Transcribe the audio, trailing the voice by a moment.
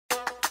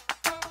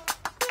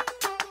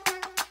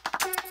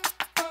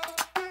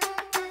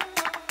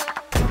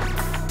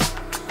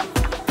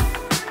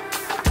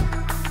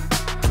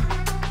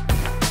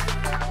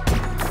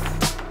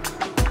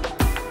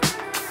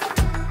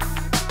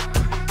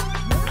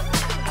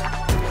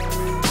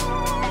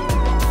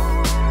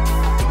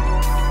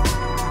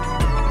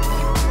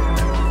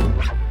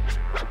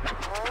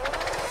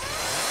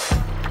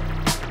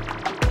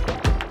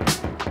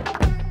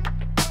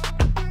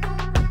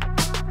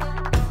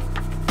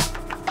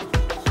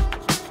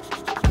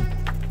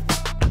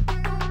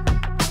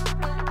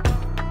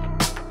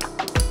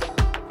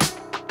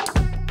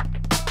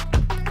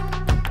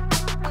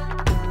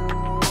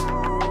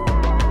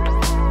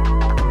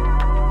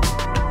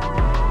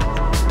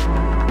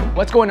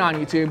What's going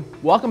on, YouTube?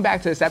 Welcome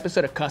back to this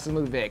episode of Custom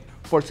with Vic.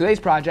 For today's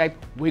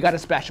project, we got a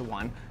special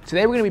one.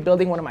 Today we're going to be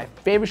building one of my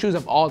favorite shoes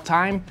of all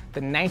time,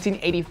 the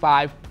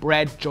 1985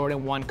 Bred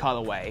Jordan 1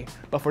 colorway.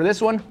 But for this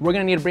one, we're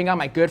going to need to bring out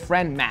my good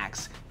friend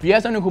Max. If you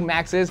guys don't know who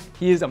Max is,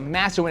 he is a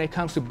master when it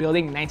comes to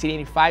building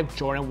 1985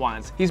 Jordan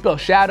 1s. He's built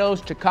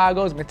Shadows,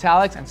 Chicagos,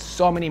 Metallics, and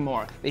so many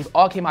more. They've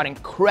all came out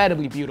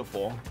incredibly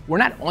beautiful. We're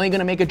not only going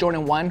to make a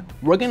Jordan 1,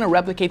 we're going to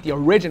replicate the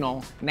original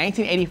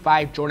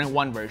 1985 Jordan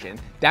 1 version.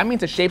 That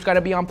means the shape's got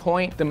to be on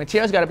point, the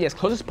material's got to be as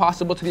close as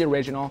possible to the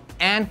original,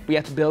 and we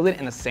have to build it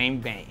in the same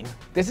vein.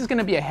 This is going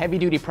to be a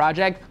heavy-duty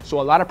project,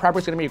 so a lot of prep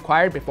is going to be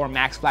required before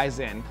Max flies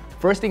in.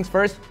 First things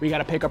first, we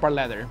gotta pick up our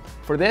leather.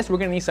 For this, we're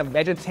gonna need some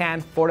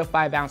Vegetan 4 to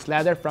 5 ounce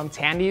leather from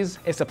Tandy's.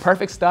 It's the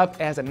perfect stuff,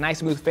 it has a nice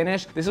smooth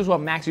finish. This is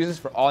what Max uses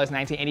for all his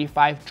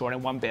 1985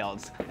 Jordan 1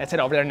 builds. Let's head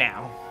over there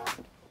now.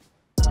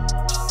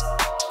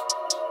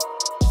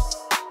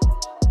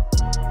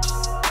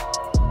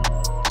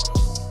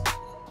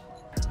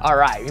 All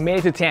right, we made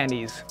it to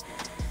Tandy's.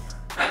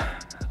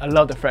 I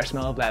love the fresh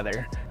smell of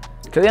leather.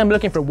 Today I'm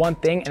looking for one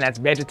thing, and that's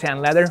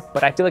Vegetan leather,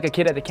 but I feel like a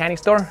kid at the candy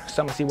store,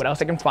 so I'm gonna see what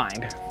else I can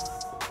find.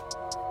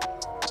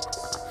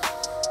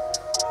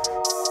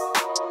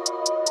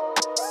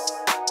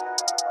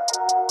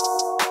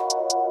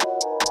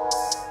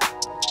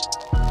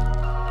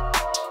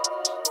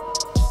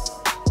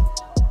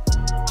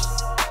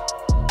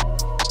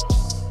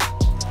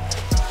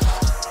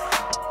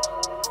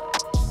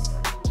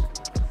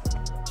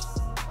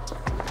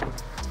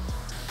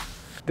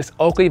 This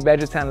Oakley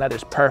Vegetan leather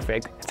is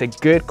perfect. It's a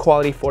good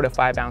quality 4 to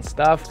 5 ounce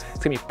stuff.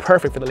 It's gonna be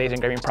perfect for the laser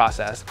engraving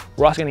process.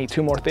 We're also gonna need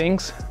two more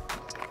things.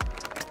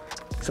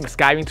 Some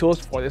skiving tools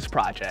for this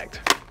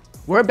project.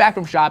 We're back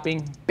from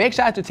shopping. Big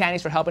shout out to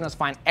Tandy's for helping us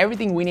find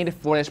everything we needed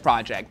for this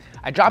project.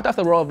 I dropped off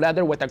the roll of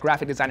leather with our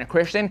graphic designer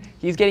Christian.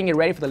 He's getting it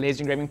ready for the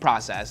laser engraving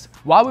process.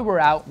 While we were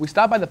out, we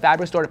stopped by the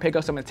fabric store to pick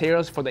up some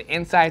materials for the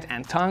insides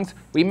and tongues.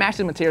 We matched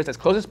the materials as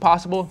close as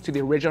possible to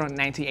the original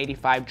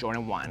 1985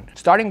 Jordan 1.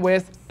 Starting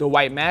with the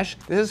white mesh.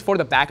 This is for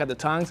the back of the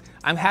tongues.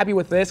 I'm happy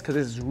with this because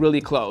this is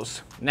really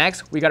close.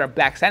 Next, we got our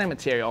black satin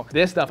material.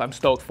 This stuff I'm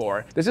stoked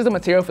for. This is the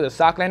material for the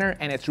sock liner,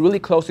 and it's really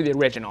close to the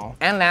original.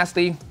 And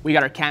lastly, we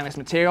got our canvas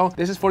material.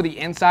 This is for the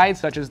insides,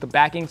 such as the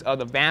backings of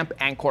the vamp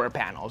and quarter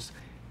panels.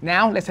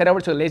 Now, let's head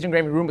over to the laser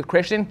engraving room with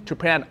Christian to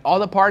print out all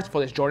the parts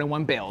for this Jordan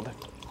 1 build.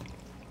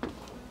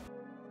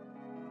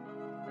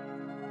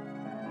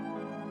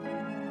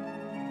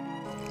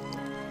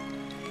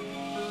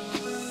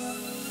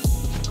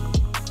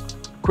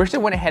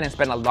 Christian went ahead and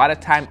spent a lot of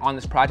time on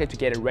this project to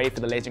get it ready for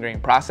the laser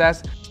engraving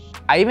process.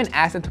 I even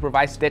asked him to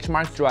provide stitch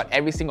marks throughout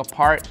every single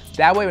part.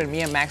 That way, when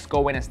me and Max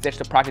go in and stitch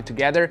the project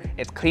together,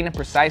 it's clean and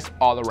precise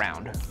all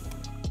around.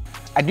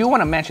 I do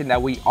want to mention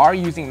that we are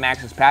using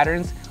Max's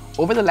patterns.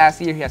 Over the last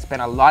year, he has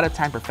spent a lot of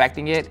time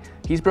perfecting it.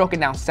 He's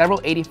broken down several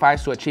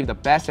 85s to achieve the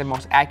best and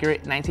most accurate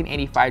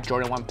 1985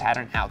 Jordan 1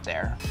 pattern out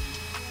there.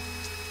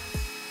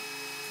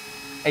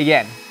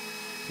 Again,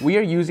 we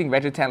are using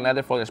Vegetan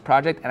leather for this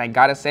project, and I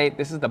gotta say,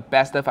 this is the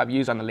best stuff I've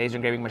used on the laser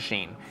engraving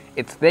machine.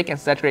 It's thick and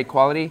such great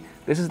quality.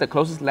 This is the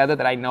closest leather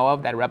that I know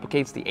of that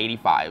replicates the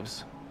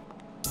 85s.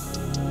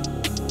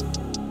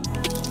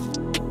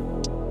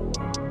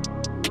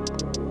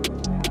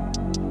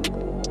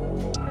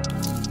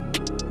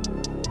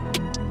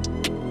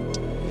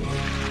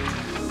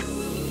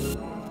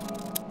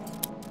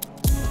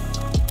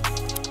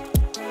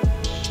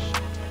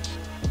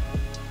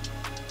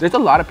 There's a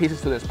lot of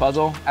pieces to this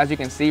puzzle. As you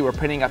can see, we're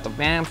printing out the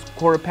vamps,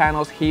 quarter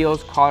panels,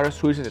 heels, collars,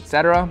 swooshes,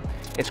 etc.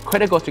 It's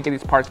critical to get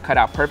these parts cut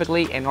out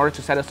perfectly in order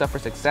to set us up for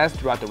success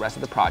throughout the rest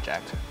of the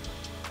project.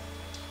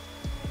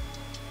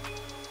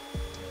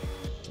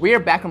 We are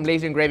back from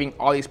laser engraving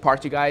all these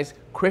parts, you guys.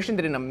 Christian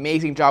did an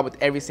amazing job with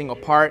every single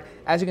part.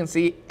 As you can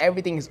see,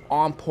 everything is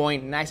on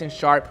point, nice and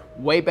sharp,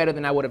 way better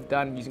than I would have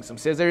done using some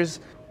scissors.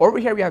 Over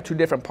here, we have two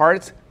different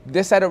parts.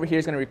 This side over here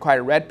is gonna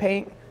require red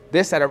paint.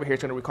 This side over here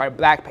is gonna require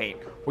black paint.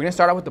 We're gonna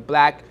start out with the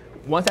black.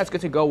 Once that's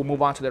good to go, we'll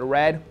move on to the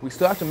red. We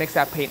still have to mix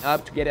that paint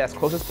up to get it as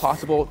close as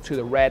possible to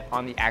the red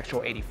on the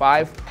actual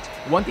 85.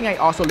 One thing I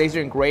also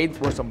laser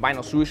engraved were some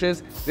vinyl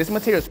swooshes. This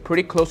material is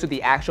pretty close to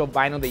the actual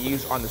vinyl they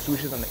use on the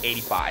swooshes on the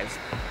 85s.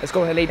 Let's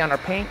go ahead and lay down our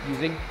paint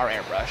using our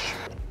airbrush.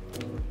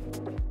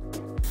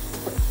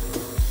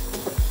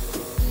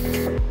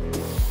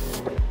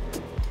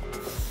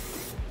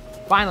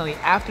 Finally,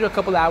 after a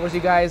couple hours, you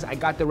guys, I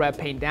got the red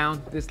paint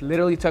down. This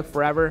literally took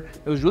forever.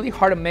 It was really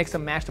hard to mix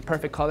and match the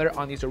perfect color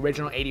on these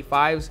original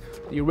 85s.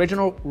 The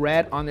original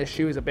red on this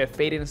shoe is a bit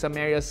faded in some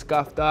areas,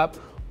 scuffed up.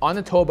 On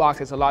the toe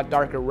box, it's a lot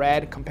darker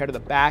red compared to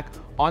the back.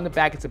 On the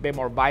back, it's a bit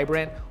more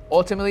vibrant.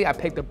 Ultimately, I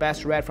picked the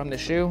best red from the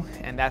shoe,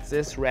 and that's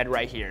this red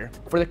right here.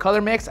 For the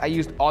color mix, I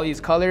used all these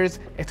colors.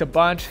 It's a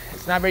bunch.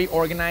 It's not very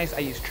organized. I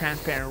used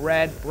transparent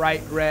red,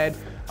 bright red,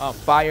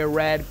 fire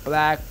red,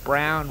 black,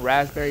 brown,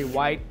 raspberry,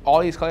 white,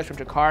 all these colors from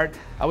Jacquard.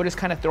 I was just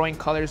kind of throwing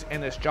colors in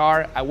this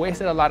jar. I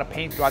wasted a lot of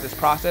paint throughout this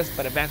process,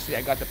 but eventually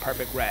I got the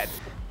perfect red.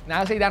 Now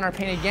let's lay down our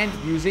paint again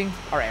using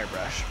our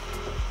airbrush.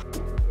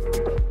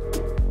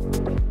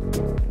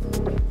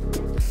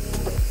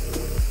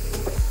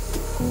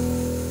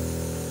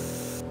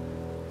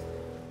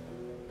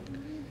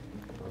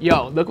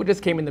 Yo, look what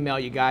just came in the mail,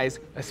 you guys.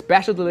 A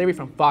special delivery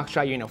from Fox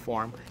Trot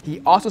Uniform. He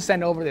also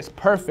sent over this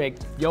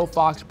perfect Yo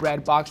Fox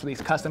Bred box for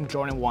these custom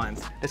Jordan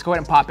 1s. Let's go ahead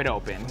and pop it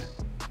open.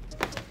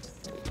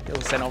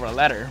 He'll send over a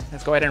letter.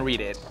 Let's go ahead and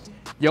read it.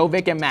 Yo,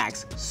 Vic and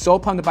Max, so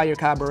pumped about your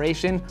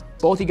collaboration.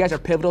 Both you guys are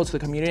pivotal to the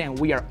community and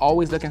we are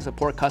always looking to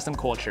support custom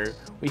culture.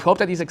 We hope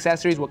that these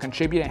accessories will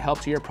contribute and help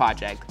to your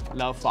project.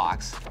 Love,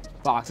 Fox.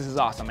 Fox, this is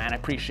awesome, man. I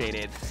appreciate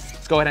it.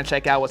 Let's go ahead and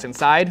check out what's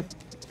inside.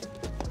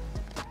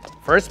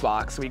 First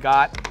box, we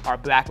got our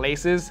black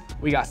laces.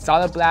 We got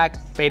solid black,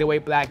 fadeaway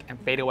black, and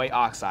fadeaway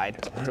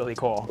oxide. Really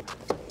cool.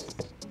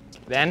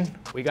 Then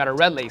we got our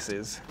red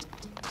laces.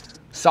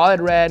 Solid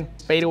red,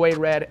 fadeaway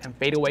red, and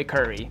fadeaway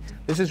curry.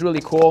 This is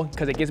really cool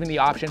because it gives me the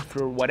option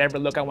for whatever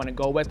look I want to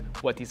go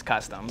with these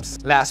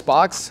customs. Last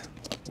box,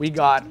 we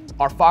got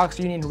our Fox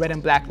Union red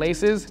and black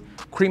laces,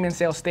 cream and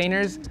sail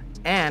stainers,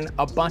 and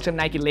a bunch of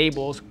Nike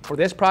labels for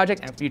this project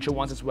and future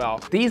ones as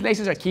well. These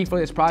laces are key for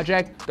this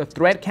project. The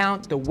thread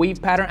count, the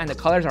weave pattern, and the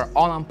colors are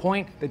all on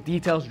point. The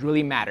details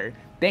really matter.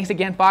 Thanks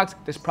again, Fox.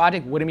 This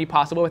project wouldn't be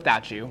possible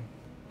without you.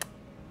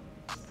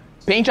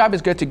 Paint job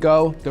is good to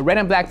go. The red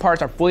and black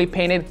parts are fully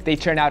painted. They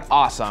turned out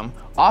awesome.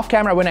 Off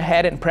camera, I went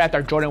ahead and prepped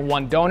our Jordan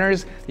 1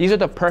 donors. These are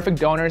the perfect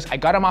donors. I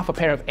got them off a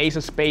pair of Ace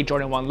of Spades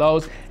Jordan 1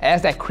 lows. It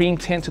has that cream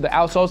tint to the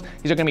outsoles.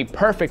 These are gonna be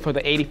perfect for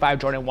the 85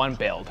 Jordan 1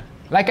 build.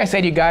 Like I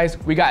said, you guys,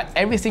 we got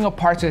every single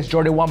part to this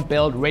Jordan 1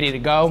 build ready to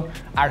go.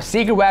 Our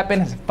secret weapon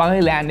has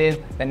finally landed,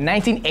 the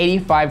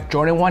 1985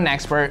 Jordan 1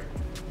 expert,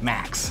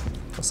 Max.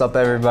 What's up,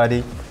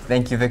 everybody?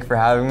 Thank you, Vic, for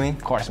having me.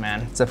 Of course,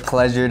 man. It's a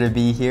pleasure to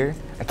be here.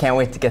 I can't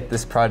wait to get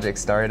this project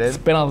started. It's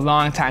been a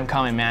long time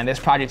coming, man. This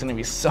project's gonna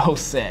be so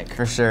sick.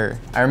 For sure.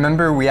 I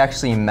remember we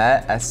actually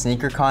met at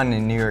SneakerCon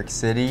in New York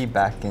City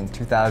back in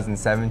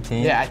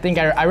 2017. Yeah, I think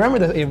I remember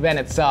the event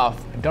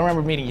itself. I don't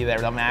remember meeting you there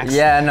though, Max.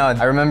 Yeah, no,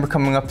 I remember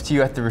coming up to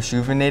you at the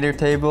Rejuvenator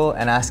table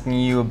and asking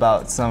you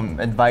about some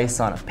advice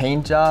on a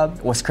paint job.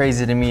 What's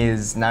crazy to me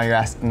is now you're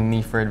asking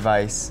me for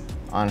advice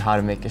on how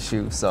to make a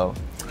shoe, so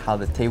how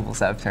the tables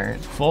have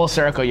turned. Full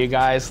circle, you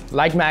guys.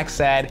 Like Max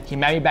said, he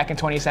met me back in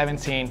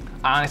 2017.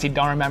 I honestly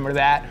don't remember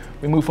that.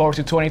 We moved forward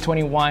to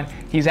 2021.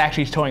 He's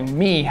actually showing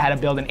me how to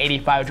build an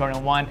 85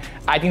 Jordan 1.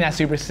 I think that's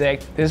super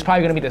sick. This is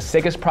probably gonna be the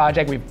sickest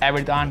project we've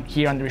ever done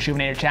here on the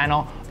Rejuvenator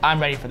channel. I'm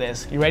ready for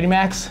this. You ready,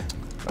 Max?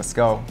 Let's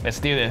go.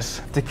 Let's do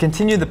this. To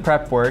continue the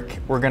prep work,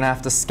 we're gonna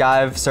have to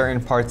skive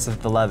certain parts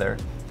of the leather.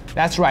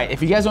 That's right.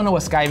 If you guys don't know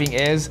what skiving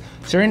is,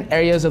 certain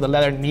areas of the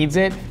leather needs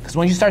it, because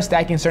once you start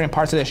stacking certain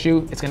parts of the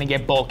shoe, it's gonna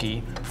get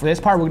bulky. For this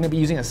part, we're gonna be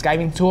using a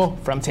skiving tool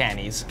from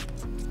Tanny's.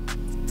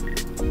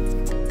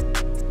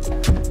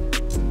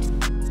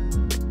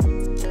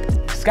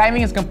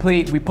 Skiving is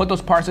complete. We put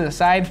those parts to the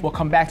side. We'll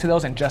come back to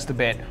those in just a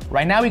bit.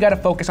 Right now, we gotta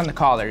focus on the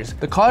collars.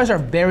 The collars are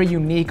very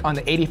unique on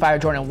the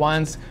 85 Jordan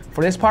 1s.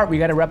 For this part, we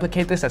gotta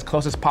replicate this as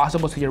close as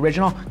possible to the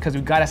original because we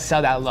gotta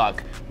sell that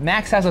look.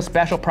 Max has a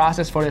special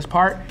process for this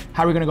part.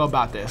 How are we gonna go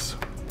about this?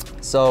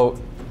 So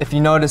if you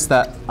notice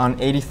that on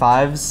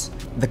 85s,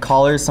 the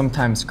collars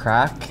sometimes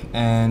crack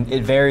and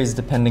it varies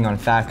depending on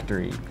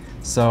factory.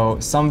 So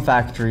some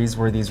factories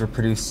where these were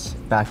produced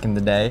back in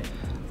the day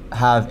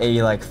have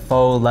a like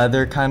faux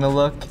leather kind of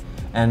look,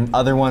 and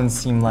other ones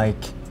seem like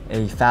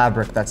a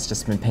fabric that's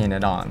just been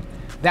painted on.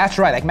 That's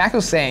right, like Max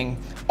was saying,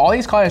 all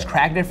these collars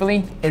crack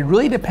differently. It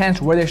really depends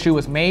where the shoe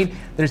was made.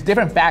 There's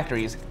different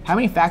factories. How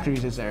many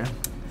factories is there?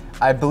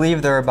 I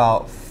believe there are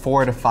about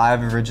 4 to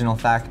 5 original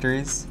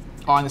factories.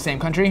 All in the same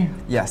country?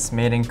 Yes,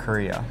 made in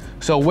Korea.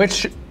 So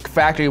which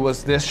factory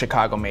was this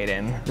Chicago made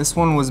in? This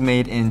one was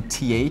made in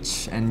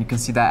TH, and you can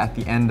see that at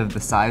the end of the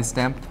size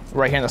stamp.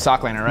 Right here in the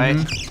sock liner, right?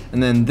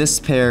 And then this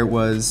pair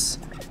was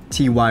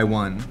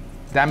TY1.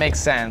 That makes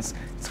sense.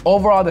 It's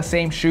overall the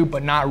same shoe,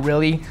 but not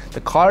really.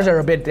 The collars are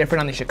a bit different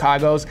on the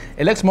Chicagos.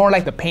 It looks more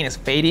like the paint is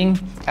fading,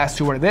 as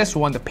to where this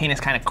one, the paint is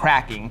kind of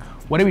cracking.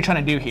 What are we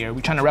trying to do here? Are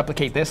we trying to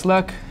replicate this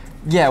look?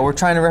 Yeah, we're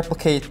trying to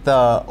replicate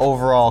the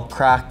overall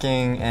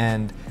cracking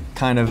and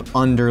kind of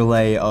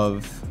underlay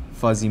of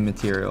fuzzy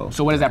material.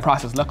 So what does that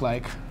process look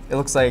like? It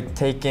looks like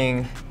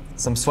taking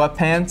some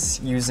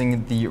sweatpants,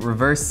 using the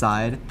reverse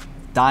side,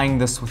 dyeing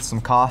this with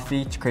some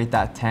coffee to create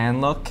that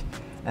tan look,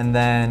 and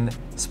then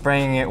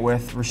spraying it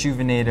with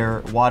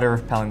Rejuvenator water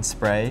repellent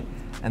spray,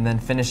 and then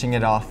finishing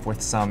it off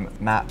with some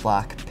matte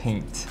black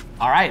paint.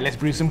 All right, let's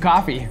brew some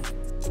coffee.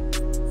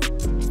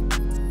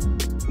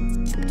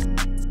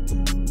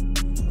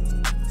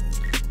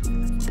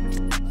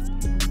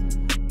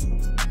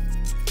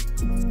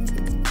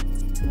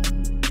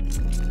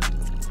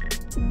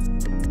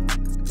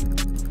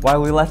 While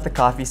we let the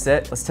coffee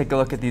sit, let's take a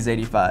look at these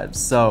 85s.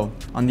 So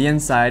on the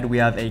inside, we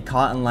have a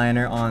cotton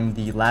liner on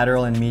the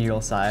lateral and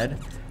medial side,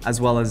 as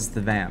well as the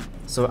vamp.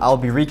 So I'll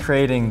be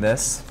recreating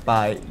this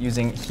by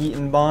using heat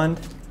and bond,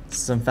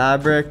 some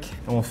fabric,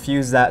 and we'll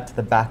fuse that to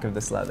the back of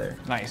this leather.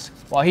 Nice.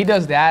 While he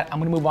does that, I'm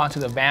gonna move on to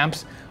the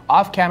vamps.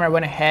 Off camera, I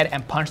went ahead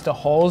and punched the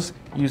holes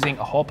using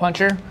a hole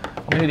puncher.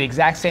 I'm gonna do the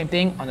exact same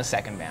thing on the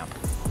second vamp.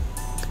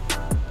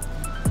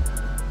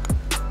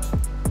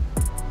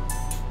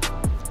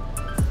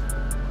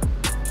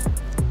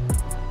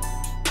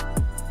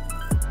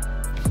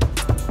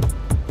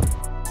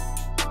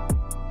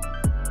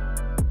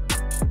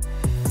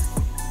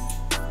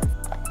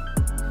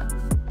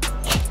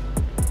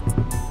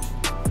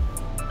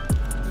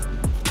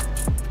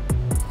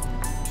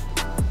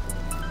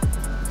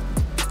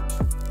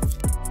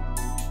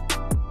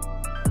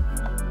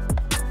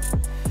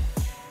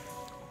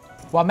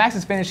 While Max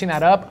is finishing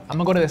that up, I'm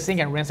gonna go to the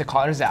sink and rinse the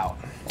collars out.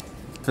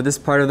 For this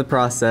part of the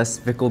process,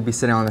 Vic will be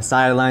sitting on the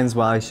sidelines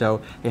while I show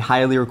a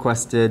highly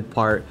requested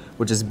part,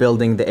 which is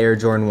building the Air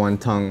Jordan 1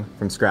 tongue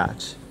from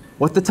scratch.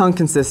 What the tongue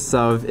consists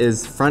of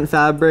is front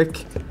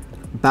fabric,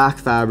 back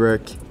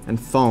fabric, and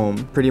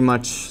foam, pretty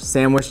much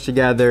sandwiched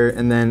together,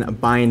 and then a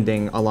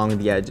binding along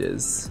the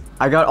edges.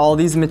 I got all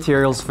these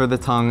materials for the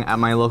tongue at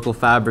my local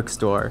fabric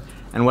store,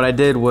 and what I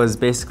did was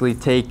basically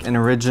take an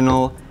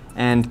original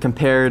and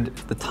compared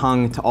the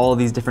tongue to all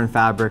these different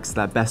fabrics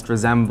that best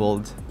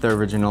resembled the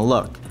original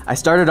look. I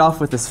started off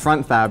with this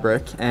front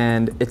fabric,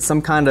 and it's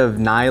some kind of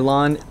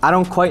nylon. I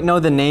don't quite know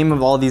the name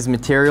of all these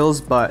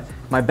materials, but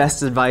my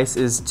best advice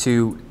is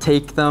to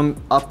take them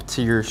up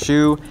to your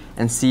shoe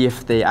and see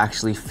if they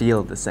actually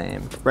feel the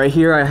same. Right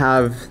here I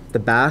have the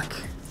back,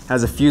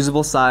 has a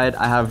fusible side.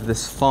 I have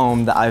this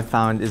foam that I've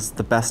found is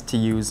the best to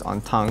use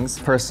on tongues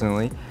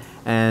personally,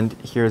 and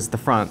here's the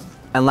front.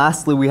 And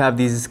lastly, we have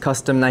these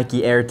custom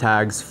Nike Air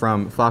tags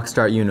from Fox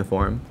Trot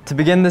Uniform. To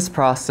begin this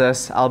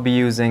process, I'll be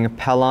using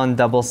Pellon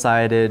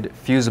double-sided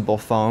fusible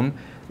foam.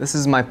 This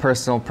is my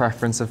personal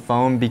preference of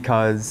foam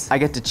because I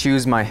get to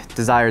choose my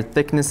desired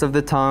thickness of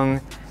the tongue.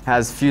 It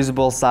has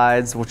fusible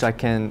sides, which I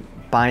can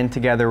bind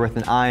together with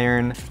an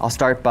iron. I'll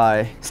start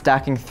by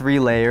stacking 3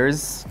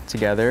 layers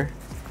together.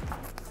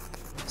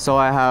 So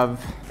I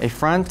have a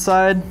front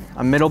side,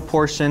 a middle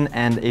portion,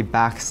 and a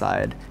back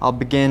side. I'll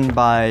begin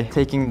by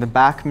taking the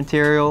back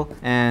material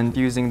and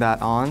fusing that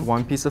on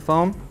one piece of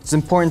foam. It's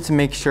important to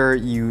make sure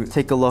you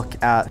take a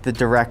look at the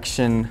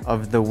direction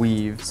of the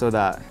weave so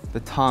that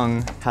the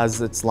tongue has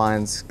its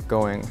lines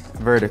going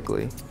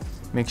vertically.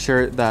 Make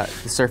sure that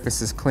the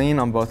surface is clean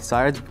on both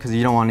sides because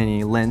you don't want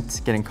any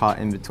lint getting caught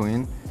in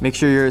between. Make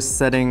sure your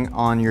setting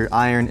on your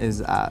iron is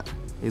at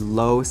a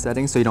low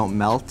setting so you don't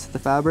melt the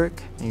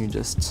fabric, and you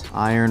just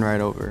iron right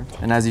over.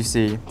 And as you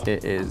see,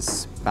 it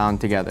is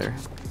bound together.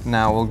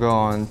 Now we'll go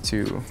on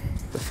to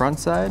the front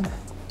side.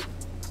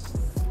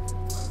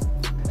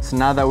 So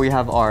now that we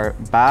have our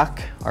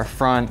back, our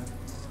front,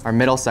 our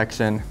middle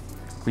section,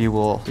 we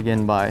will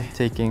begin by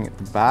taking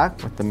the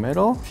back with the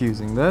middle,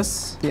 fusing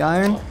this, the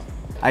iron.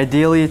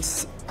 Ideally,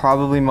 it's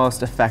probably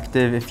most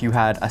effective if you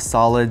had a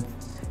solid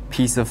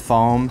piece of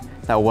foam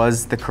that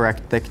was the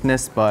correct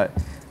thickness, but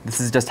this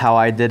is just how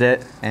I did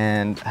it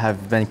and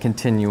have been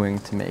continuing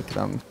to make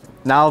them.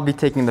 Now I'll be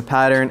taking the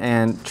pattern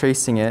and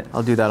tracing it.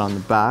 I'll do that on the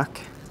back.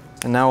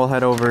 And now we'll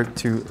head over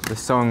to the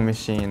sewing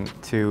machine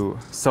to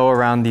sew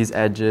around these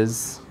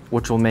edges,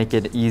 which will make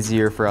it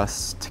easier for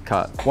us to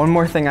cut. One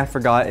more thing I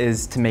forgot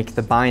is to make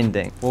the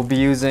binding. We'll be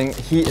using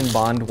heat and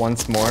bond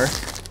once more.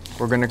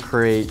 We're gonna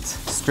create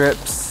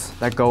strips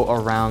that go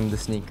around the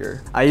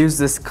sneaker. I use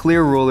this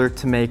clear ruler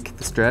to make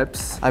the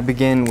strips. I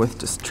begin with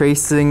just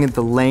tracing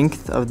the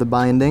length of the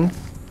binding.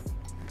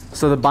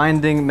 So the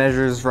binding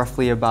measures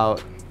roughly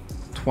about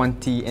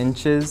 20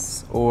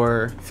 inches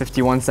or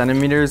 51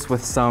 centimeters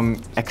with some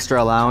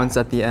extra allowance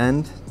at the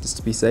end, just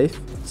to be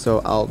safe.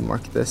 So I'll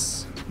mark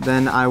this.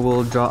 Then I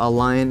will draw a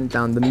line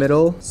down the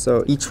middle.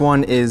 So each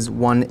one is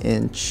 1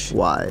 inch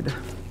wide.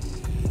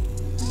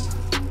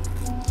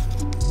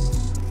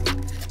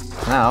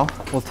 Now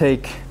we'll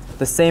take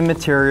the same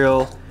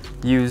material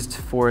used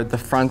for the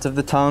front of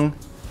the tongue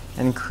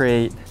and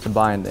create the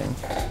binding.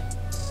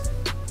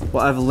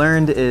 What I've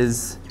learned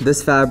is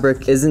this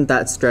fabric isn't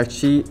that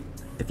stretchy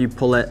if you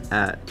pull it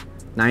at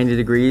 90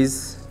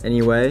 degrees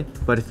anyway,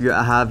 but if you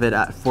have it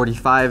at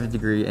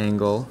 45-degree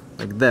angle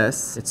like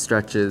this, it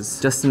stretches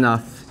just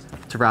enough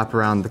to wrap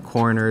around the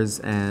corners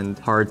and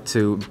hard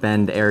to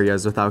bend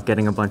areas without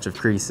getting a bunch of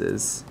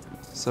creases.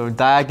 So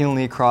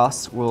diagonally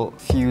across, we'll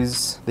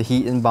fuse the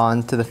heat and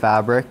bond to the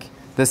fabric.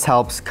 This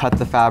helps cut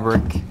the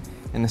fabric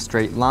in a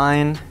straight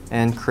line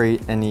and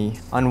create any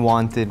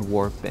unwanted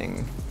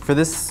warping. For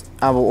this,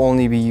 I will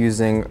only be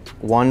using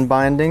one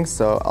binding,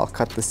 so I'll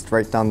cut this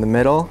right down the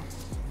middle.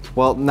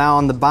 Well, now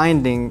on the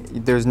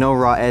binding, there's no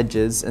raw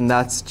edges, and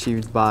that's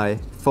achieved by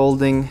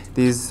folding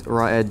these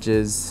raw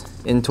edges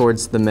in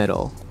towards the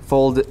middle.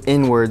 Fold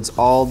inwards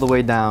all the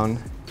way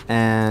down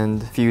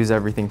and fuse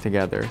everything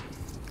together.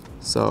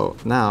 So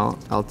now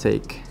I'll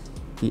take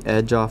the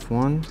edge off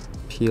one,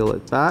 peel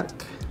it back.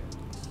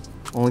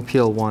 Only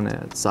peel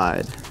one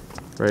side,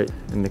 right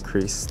in the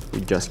crease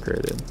we just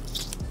created.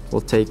 We'll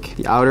take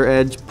the outer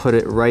edge, put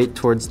it right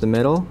towards the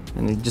middle,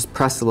 and you just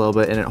press a little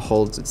bit and it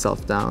holds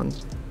itself down.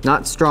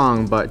 Not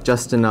strong, but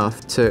just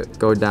enough to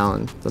go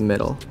down the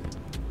middle.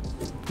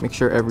 Make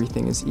sure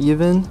everything is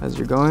even as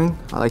you're going.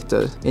 I like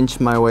to inch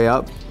my way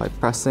up by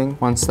pressing.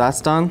 Once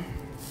that's done,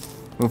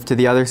 move to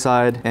the other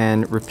side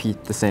and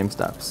repeat the same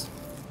steps.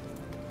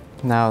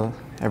 Now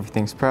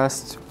everything's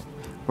pressed,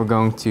 we're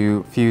going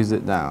to fuse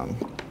it down.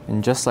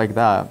 And just like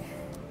that,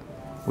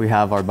 we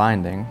have our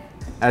binding.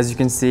 As you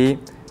can see,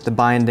 the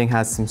binding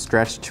has some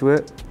stretch to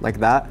it, like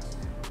that,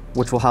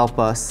 which will help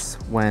us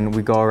when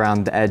we go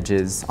around the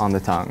edges on the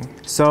tongue.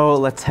 So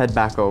let's head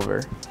back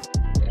over.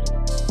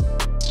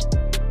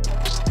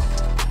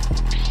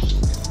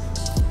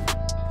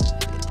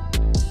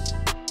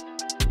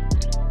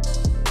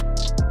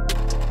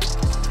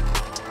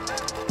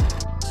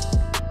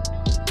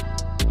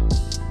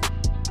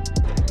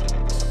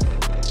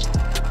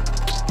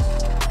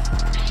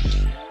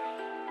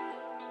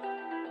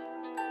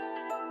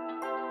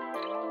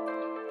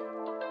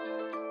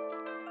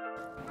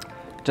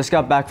 Just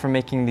got back from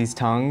making these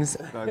tongues.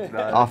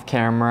 Off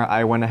camera,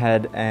 I went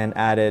ahead and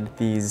added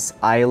these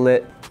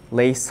eyelet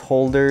lace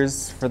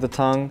holders for the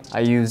tongue.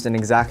 I used an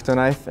X-Acto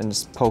knife and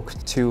just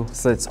poked 2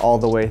 slits all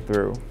the way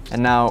through.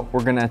 And now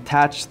we're gonna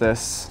attach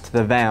this to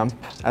the vamp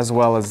as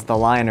well as the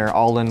liner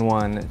all in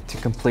one to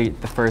complete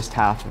the first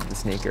half of the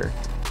sneaker.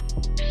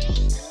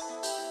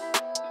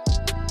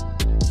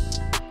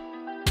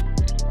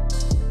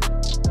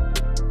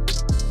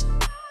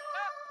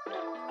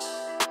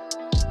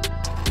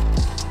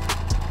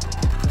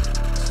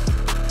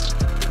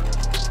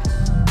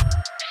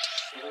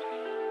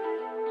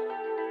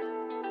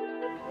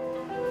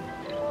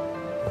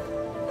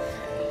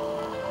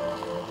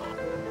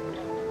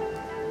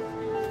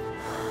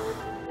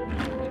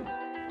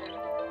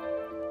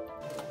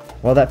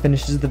 While that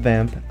finishes the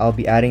vamp, I'll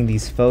be adding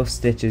these faux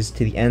stitches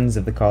to the ends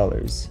of the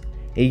collars.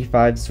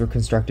 85s were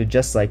constructed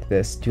just like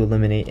this to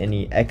eliminate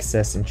any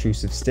excess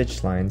intrusive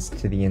stitch lines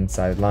to the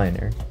inside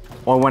liner.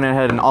 Well, I went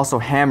ahead and also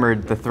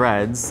hammered the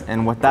threads,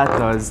 and what that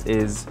does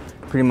is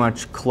pretty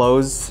much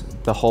close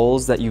the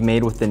holes that you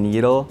made with the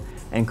needle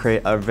and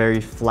create a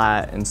very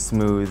flat and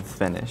smooth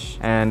finish.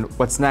 And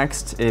what's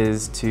next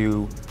is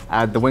to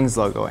add the wings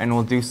logo, and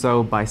we'll do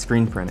so by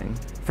screen printing.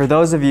 For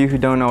those of you who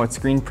don't know what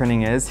screen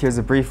printing is, here's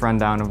a brief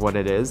rundown of what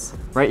it is.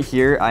 Right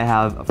here, I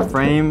have a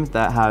frame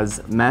that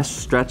has mesh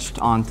stretched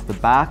onto the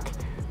back.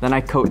 Then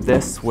I coat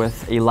this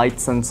with a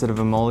light-sensitive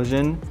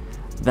emulsion.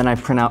 Then I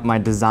print out my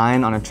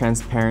design on a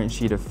transparent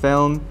sheet of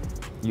film.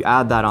 You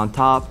add that on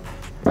top.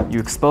 You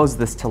expose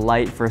this to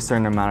light for a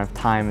certain amount of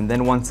time, and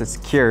then once it's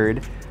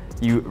cured,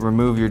 you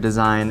remove your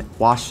design,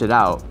 wash it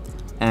out,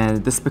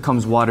 and this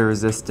becomes water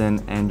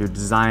resistant and your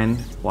design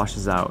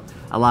washes out,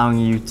 allowing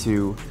you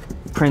to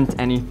print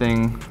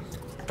anything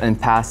and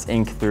pass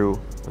ink through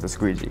with a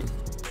squeegee.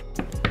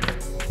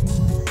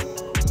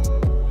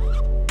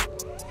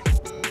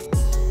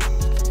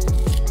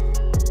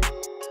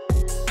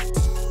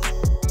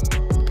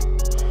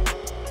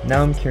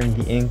 Now I'm curing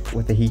the ink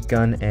with a heat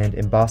gun and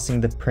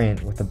embossing the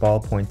print with a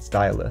ballpoint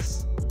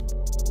stylus.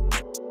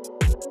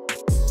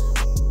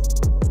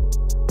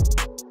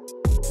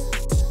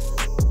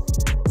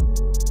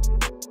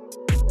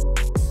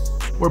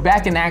 We're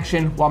back in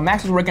action. While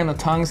Max was working on the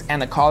tongues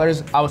and the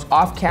collars, I was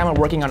off camera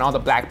working on all the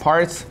black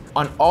parts.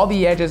 On all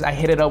the edges, I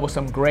hit it up with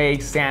some gray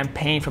sand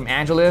paint from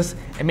Angelus.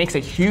 It makes a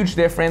huge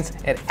difference.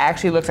 It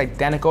actually looks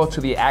identical to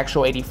the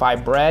actual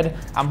 85 Bred.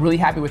 I'm really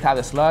happy with how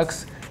this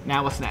looks.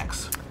 Now what's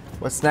next?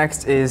 What's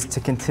next is to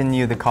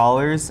continue the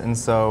collars, and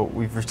so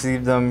we've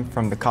received them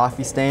from the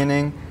coffee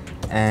staining,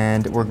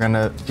 and we're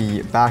gonna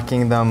be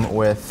backing them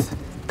with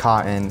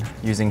cotton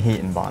using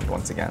heat and bond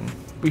once again.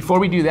 Before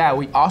we do that,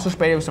 we also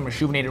sprayed it with some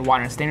rejuvenated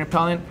water and stain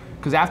repellent,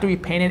 because after we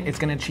paint it, it's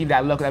gonna achieve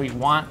that look that we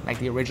want, like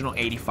the original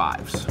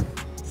 85s.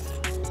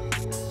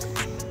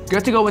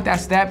 Good to go with that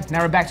step.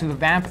 Now we're back to the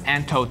vamp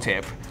and toe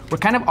tip. We're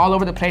kind of all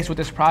over the place with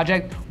this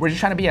project. We're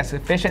just trying to be as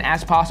efficient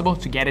as possible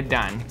to get it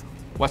done.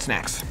 What's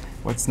next?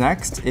 What's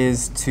next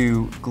is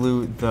to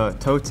glue the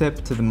toe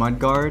tip to the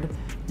mudguard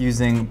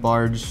using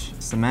barge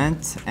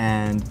cement,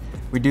 and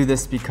we do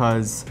this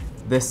because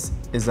this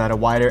is at a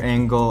wider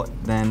angle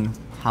than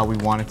how we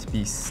want it to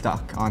be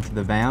stuck onto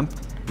the vamp.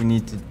 We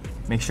need to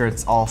make sure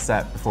it's all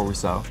set before we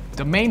sew.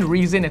 The main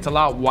reason it's a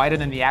lot wider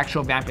than the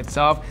actual vamp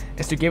itself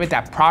is to give it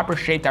that proper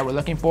shape that we're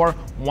looking for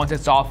once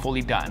it's all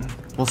fully done.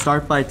 We'll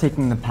start by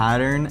taking the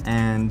pattern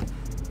and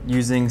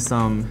using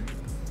some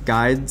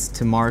guides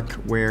to mark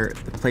where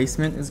the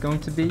placement is going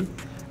to be.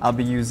 I'll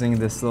be using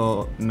this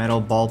little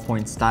metal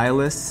ballpoint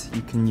stylus.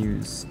 You can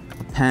use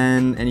a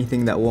pen,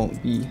 anything that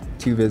won't be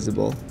too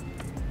visible.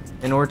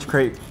 In order to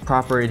create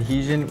proper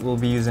adhesion, we'll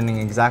be using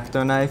an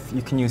X-Acto knife.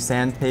 You can use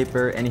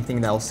sandpaper, anything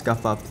that will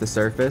scuff up the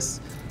surface.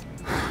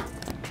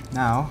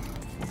 Now,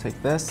 we'll take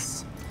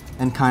this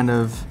and kind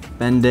of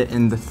bend it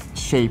in the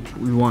shape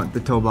we want the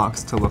toe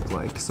box to look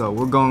like. So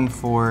we're going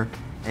for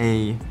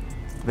a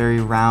very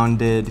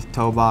rounded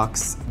toe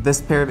box.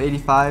 This pair of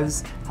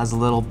 85s has a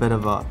little bit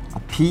of a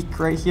peak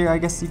right here, I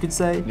guess you could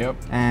say. Yep.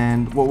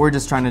 And what we're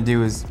just trying to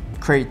do is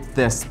create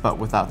this, but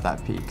without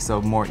that peak,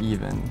 so more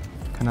even.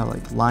 Kind of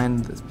like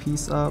line this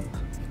piece up,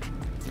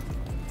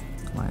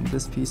 line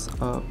this piece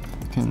up.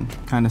 You can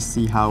kind of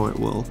see how it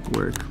will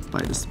work by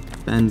just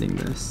bending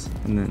this,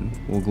 and then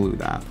we'll glue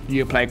that.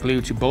 You apply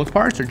glue to both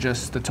parts or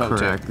just the toe tip?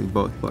 Correctly,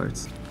 both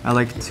parts. I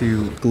like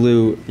to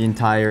glue the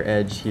entire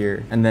edge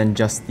here, and then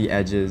just the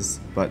edges,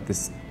 but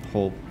this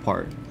whole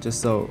part,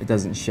 just so it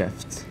doesn't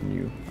shift when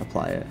you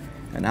apply it.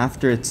 And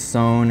after it's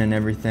sewn and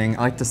everything,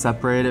 I like to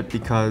separate it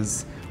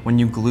because when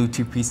you glue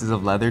two pieces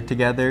of leather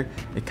together,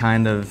 it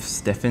kind of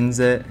stiffens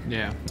it.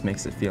 Yeah. It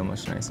makes it feel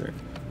much nicer.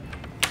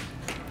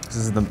 This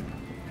is the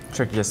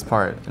trickiest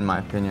part, in my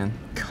opinion,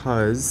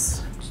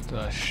 because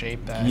the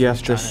shape that you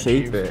have to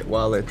shape it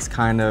while it's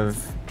kind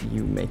of,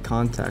 you make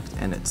contact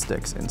and it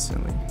sticks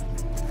instantly.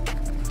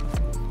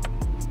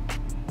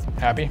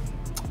 Happy?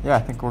 Yeah, I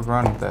think we're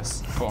running with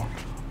this. Cool.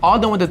 All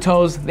done with the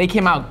toes. They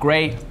came out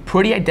great,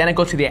 pretty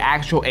identical to the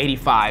actual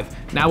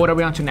 85. Now what are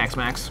we on to next,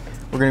 Max?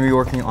 We're going to be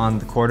working on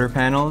the quarter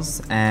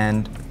panels,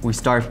 and we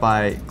start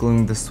by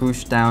gluing the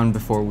swoosh down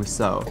before we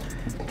sew.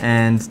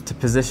 And to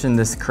position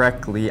this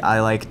correctly,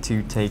 I like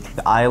to take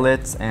the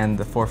eyelets and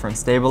the forefront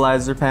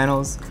stabilizer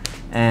panels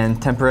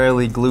and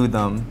temporarily glue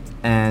them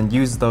and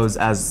use those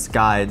as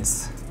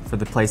guides for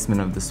the placement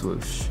of the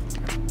swoosh.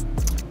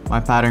 My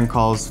pattern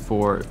calls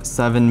for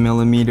 7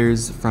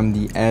 millimeters from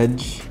the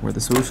edge where the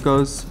swoosh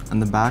goes on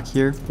the back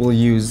here. We'll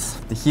use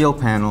the heel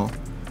panel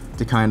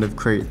to kind of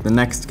create the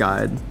next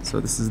guide. So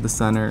this is the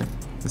center,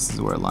 this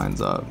is where it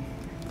lines up.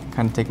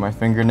 Kind of take my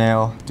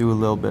fingernail, do a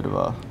little bit of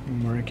a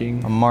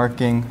marking,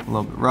 a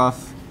little bit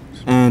rough.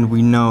 And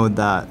we know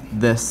that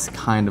this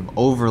kind of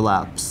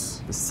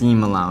overlaps the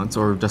seam allowance,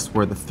 or just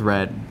where the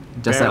thread,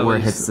 just at where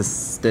it hits the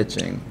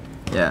stitching.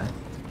 Yeah,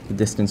 the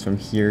distance from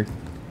here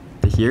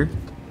to here,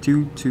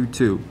 2, 2,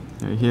 2.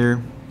 Right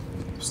here,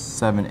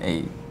 7,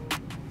 8.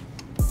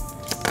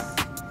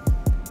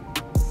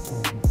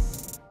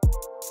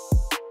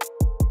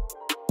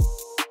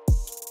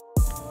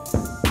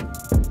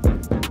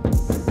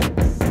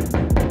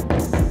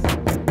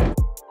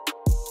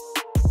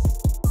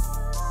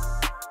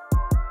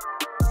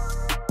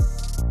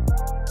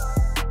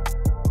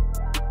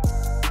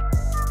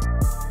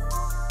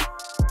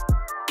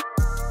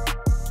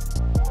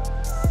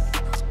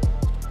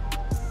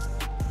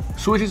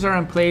 Swooshes are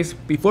in place.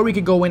 Before we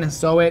could go in and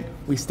sew it,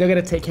 we still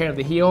gotta take care of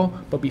the heel.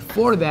 But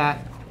before that,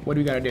 what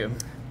do we gotta do?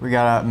 We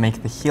gotta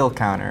make the heel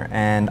counter,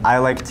 and I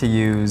like to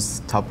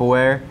use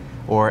Tupperware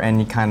or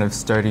any kind of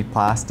sturdy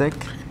plastic.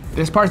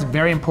 This part's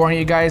very important,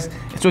 you guys.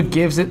 It's what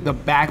gives it the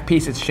back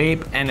piece its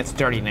shape and its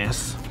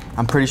sturdiness.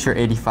 I'm pretty sure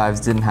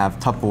 85s didn't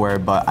have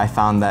Tupperware, but I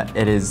found that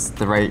it is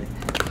the right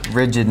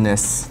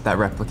rigidness that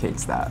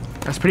replicates that.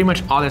 That's pretty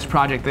much all this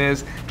project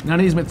is. None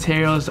of these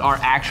materials are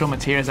actual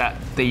materials that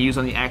they use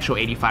on the actual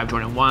 85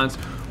 Jordan 1s.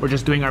 We're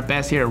just doing our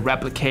best here to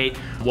replicate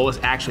what was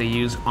actually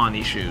used on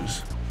these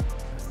shoes.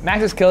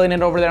 Max is killing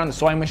it over there on the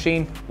sewing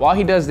machine. While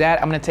he does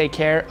that, I'm gonna take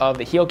care of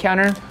the heel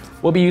counter.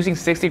 We'll be using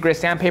 60 grit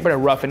sandpaper to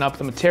roughen up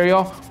the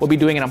material. We'll be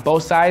doing it on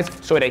both sides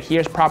so it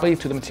adheres properly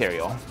to the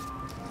material.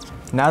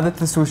 Now that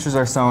the swooshes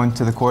are sewn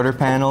to the quarter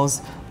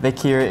panels, Vic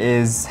here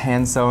is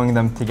hand sewing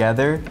them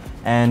together.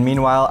 And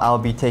meanwhile, I'll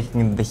be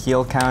taking the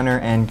heel counter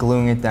and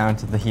gluing it down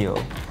to the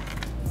heel.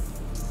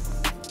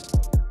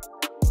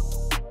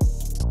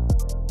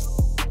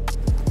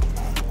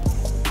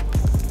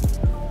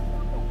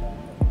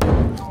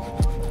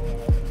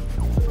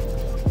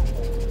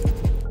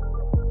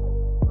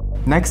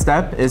 Next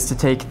step is to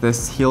take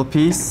this heel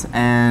piece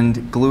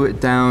and glue it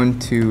down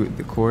to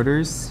the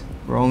quarters.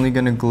 We're only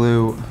going to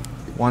glue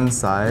one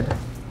side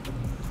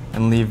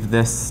and leave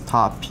this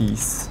top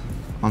piece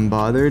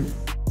unbothered.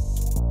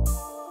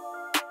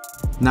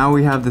 Now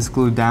we have this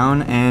glued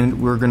down, and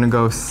we're gonna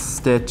go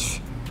stitch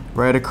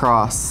right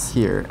across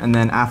here. And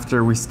then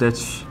after we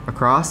stitch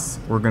across,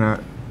 we're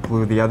gonna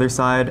glue the other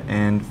side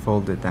and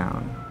fold it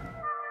down.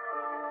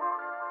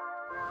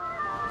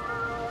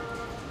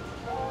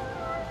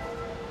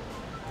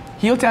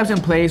 Heel tabs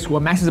in place.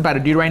 What Max is about to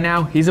do right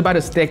now, he's about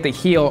to stick the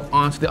heel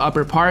onto the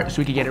upper part so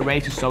we can get it ready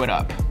to sew it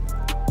up.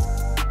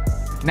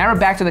 Now we're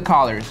back to the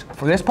collars.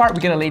 For this part, we're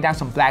gonna lay down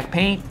some black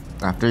paint.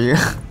 After you.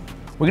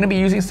 We're gonna be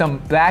using some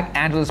black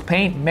Angelus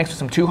paint mixed with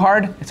some 2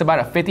 Hard. It's about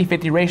a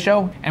 50-50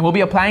 ratio, and we'll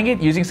be applying it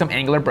using some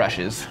angular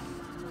brushes.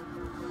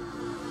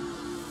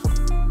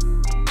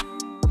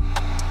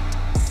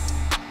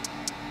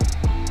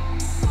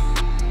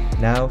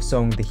 Now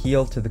sewing the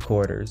heel to the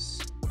quarters.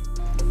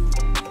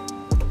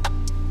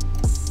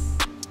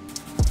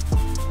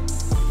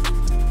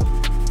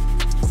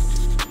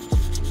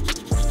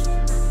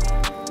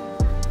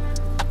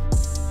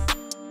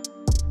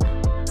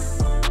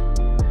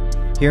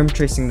 Here I'm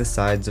tracing the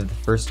sides of the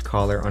first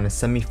collar on a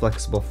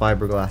semi-flexible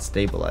fiberglass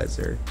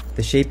stabilizer.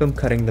 The shape I'm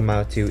cutting them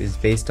out to is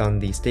based on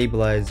the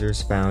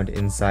stabilizers found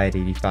inside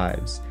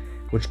 85s,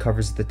 which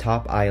covers the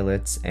top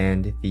eyelets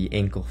and the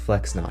ankle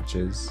flex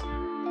notches.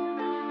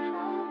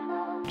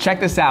 Check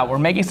this out, we're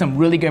making some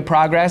really good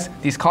progress.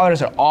 These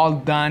collars are all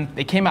done.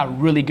 They came out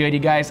really good, you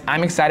guys.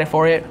 I'm excited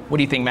for it. What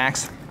do you think,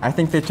 Max? I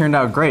think they turned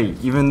out great,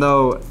 even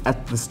though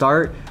at the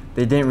start,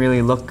 they didn't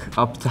really look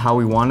up to how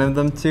we wanted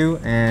them to,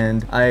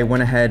 and I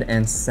went ahead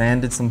and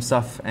sanded some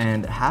stuff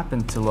and it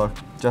happened to look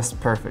just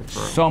perfect for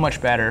it. So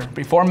much better.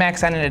 Before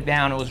Max sanded it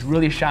down, it was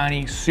really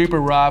shiny,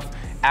 super rough.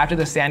 After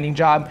the sanding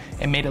job,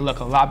 it made it look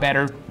a lot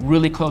better,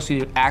 really close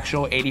to the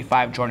actual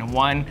 85 Jordan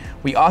 1.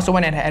 We also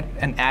went ahead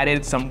and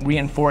added some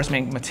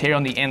reinforcement material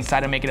on the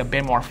inside to make it a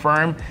bit more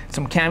firm,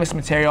 some canvas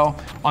material.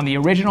 On the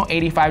original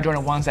 85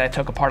 Jordan 1s that I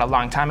took apart a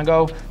long time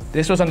ago,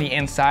 this was on the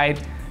inside.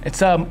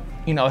 It's a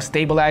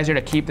stabilizer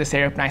to keep this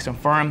area nice and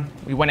firm.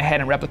 We went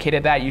ahead and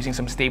replicated that using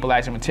some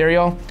stabilizer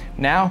material.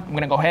 Now, I'm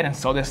gonna go ahead and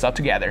sew this up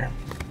together.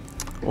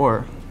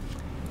 Or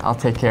I'll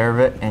take care of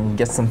it and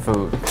get some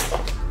food.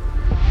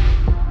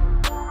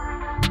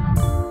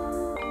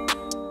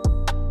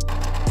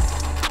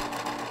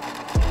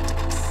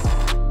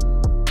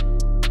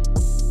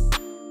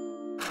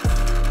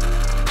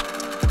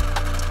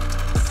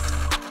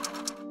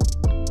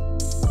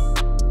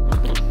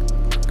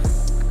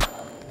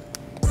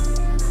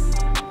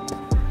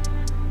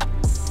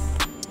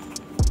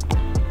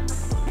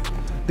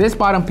 This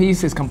bottom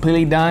piece is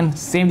completely done.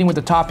 Same thing with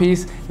the top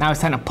piece. Now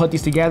it's time to put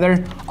these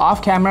together.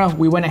 Off camera,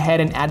 we went ahead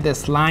and added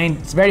this line.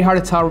 It's very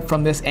hard to tell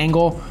from this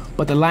angle,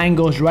 but the line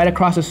goes right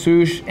across the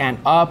swoosh and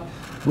up.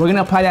 We're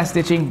gonna apply that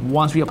stitching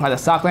once we apply the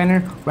sock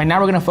liner. Right now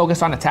we're gonna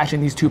focus on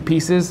attaching these two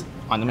pieces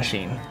on the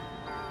machine.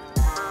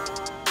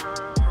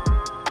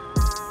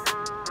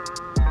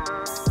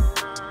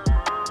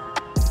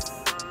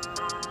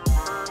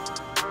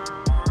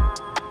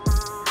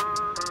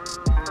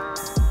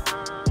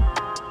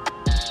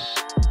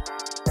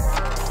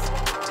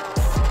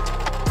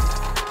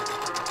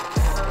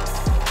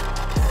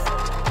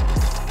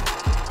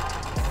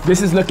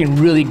 This is looking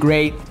really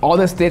great. All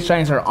the stitch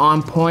lines are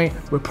on point.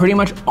 We're pretty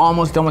much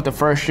almost done with the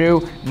first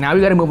shoe. Now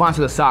we gotta move on to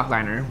the sock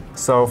liner.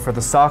 So for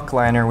the sock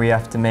liner, we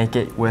have to make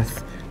it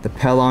with the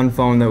Pelon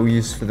foam that we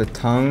use for the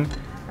tongue,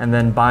 and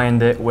then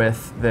bind it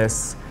with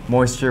this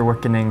moisture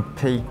wickening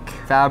pink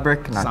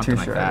fabric. Not Something too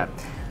like sure. that.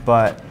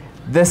 But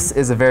this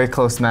is a very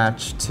close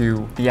match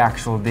to the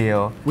actual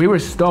deal. We were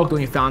stoked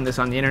when we found this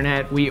on the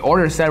internet. We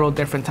ordered several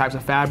different types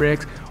of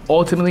fabrics.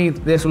 Ultimately,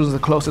 this was the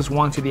closest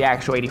one to the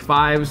actual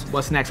 85s.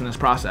 What's next in this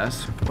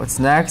process? What's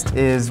next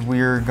is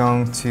we're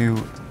going to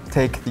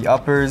take the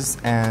uppers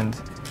and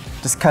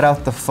just cut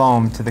out the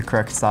foam to the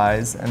correct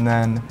size, and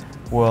then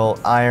we'll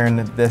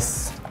iron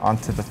this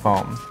onto the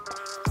foam.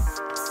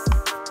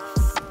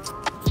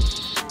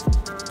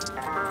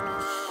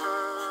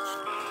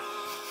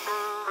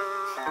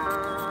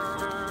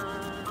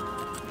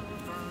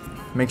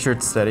 Make sure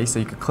it's steady, so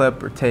you could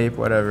clip or tape,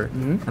 whatever.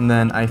 And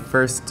then I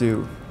first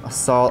do a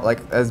solid, like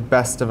as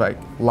best of a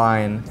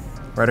line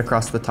right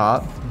across the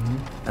top.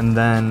 And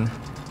then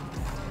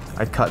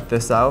I cut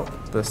this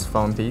out, this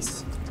foam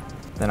piece.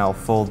 Then I'll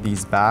fold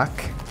these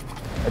back.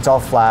 It's all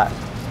flat.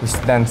 We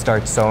then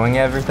start sewing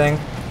everything.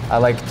 I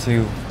like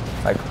to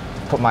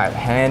put my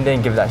hand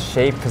in, give that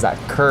shape, because that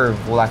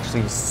curve will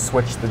actually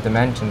switch the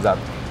dimensions up.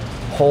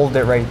 Hold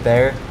it right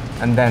there,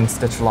 and then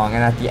stitch along.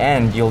 And at the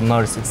end, you'll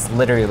notice it's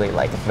literally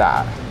like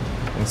that.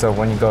 And so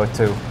when you go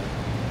to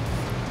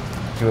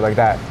do it like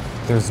that,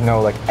 there's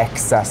no like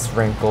excess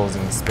wrinkles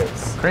in the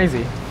space.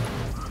 Crazy.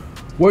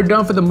 We're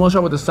done for the most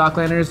part with the sock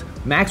liners.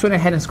 Max went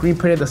ahead and screen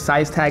printed the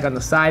size tag on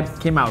the side,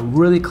 came out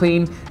really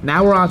clean.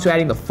 Now we're on to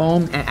adding the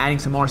foam and adding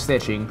some more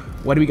stitching.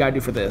 What do we gotta do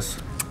for this?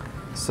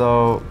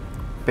 So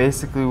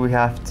basically we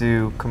have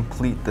to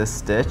complete this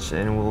stitch,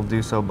 and we'll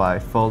do so by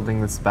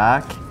folding this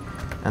back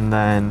and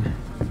then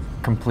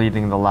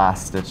completing the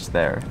last stitch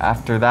there.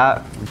 After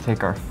that, we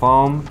take our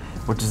foam,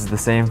 which is the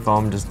same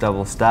foam, just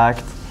double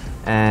stacked,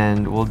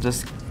 and we'll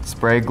just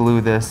spray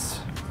glue this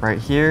right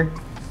here,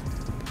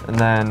 and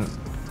then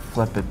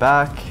flip it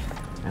back,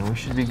 and we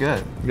should be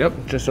good. Yep,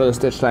 just so the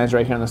stitch lines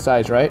right here on the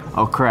sides, right?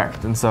 Oh,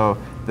 correct. And so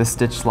the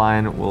stitch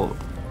line will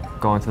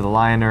go into the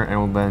liner,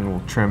 and then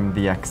we'll trim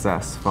the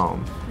excess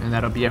foam. And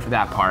that'll be it for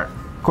that part.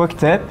 Quick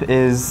tip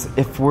is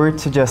if we're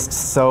to just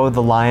sew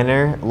the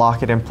liner,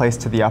 lock it in place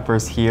to the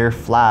uppers here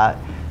flat,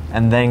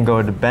 and then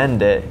go to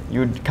bend it,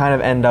 you would kind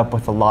of end up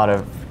with a lot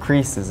of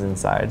creases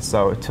inside.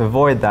 So to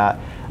avoid that,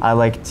 I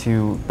like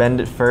to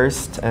bend it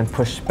first and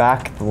push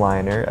back the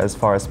liner as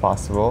far as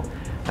possible,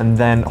 and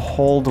then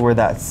hold where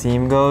that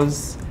seam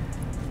goes,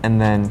 and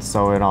then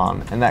sew it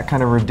on. And that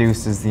kind of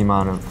reduces the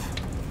amount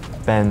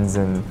of bends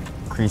and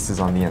creases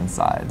on the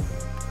inside.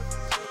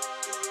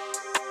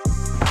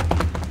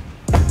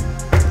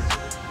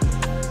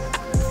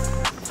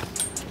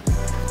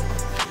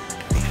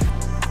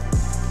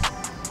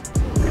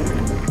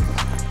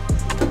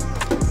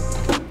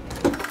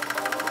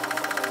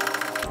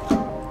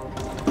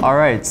 All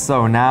right,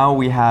 so now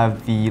we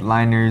have the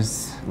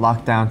liners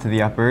locked down to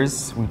the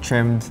uppers. We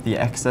trimmed the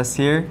excess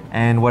here.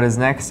 And what is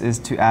next is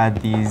to add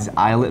these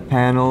eyelet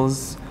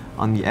panels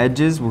on the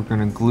edges. We're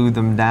gonna glue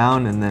them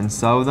down and then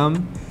sew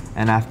them.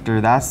 And after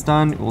that's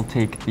done, we'll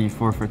take the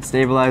 4-foot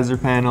stabilizer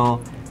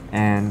panel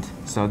and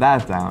sew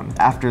that down.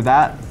 After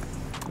that,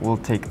 we'll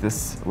take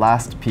this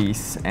last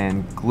piece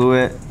and glue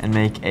it and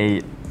make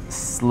a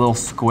little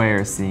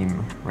square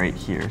seam right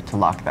here to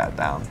lock that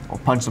down. We'll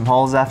punch some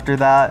holes after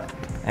that,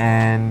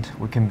 and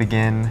we can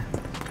begin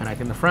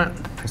Connecting the front.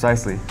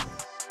 precisely.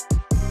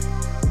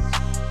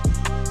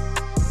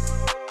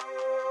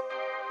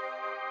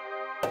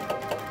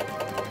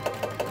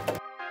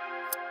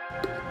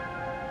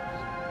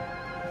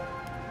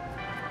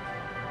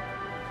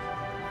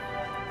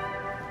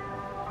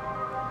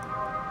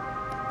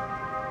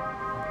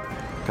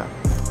 Okay.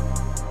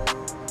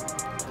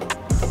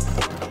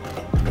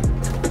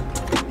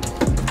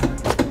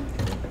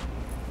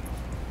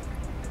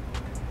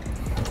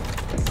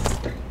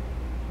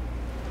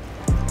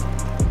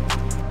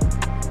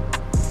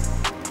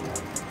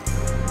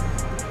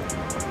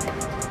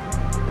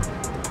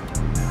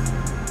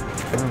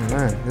 Oh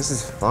man, this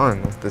is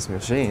fun with this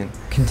machine.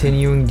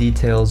 Continuing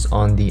details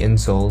on the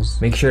insoles,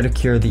 make sure to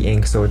cure the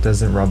ink so it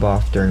doesn't rub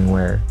off during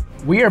wear.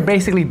 We are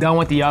basically done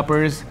with the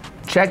uppers.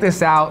 Check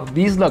this out.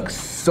 These look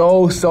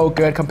so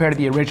good compared to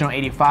the original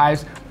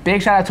 85s. Big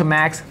shout out to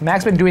Max.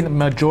 Max been doing the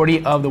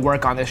majority of the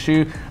work on this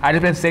shoe. I've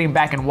just been sitting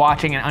back and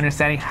watching and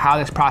understanding how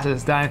this process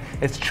is done.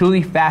 It's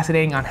truly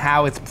fascinating on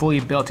how it's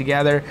fully built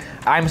together.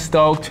 I'm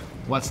stoked.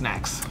 What's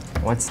next?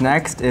 What's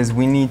next is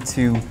we need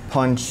to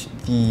punch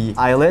the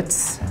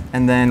eyelets,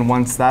 and then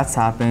once that's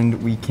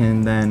happened, we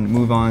can then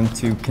move on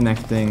to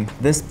connecting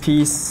this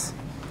piece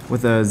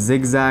with a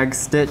zigzag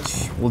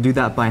stitch. We'll do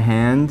that by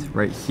hand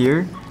right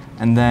here,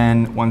 and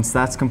then once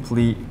that's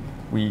complete,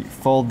 we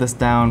fold this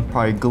down,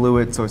 probably glue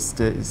it so it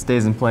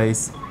stays in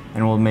place,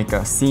 and we'll make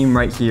a seam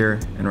right here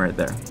and right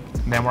there.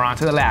 Then we're on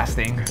to the last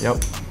thing.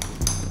 Yep.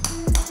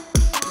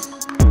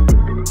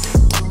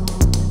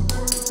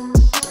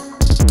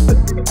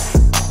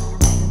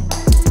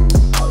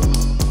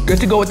 Good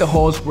to go with the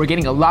holes. We're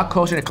getting a lot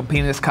closer to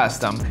completing this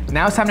custom.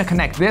 Now it's time to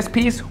connect this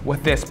piece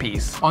with this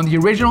piece. On the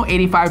original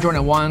 85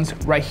 Jordan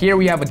 1s, right here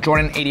we have a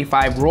Jordan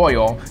 85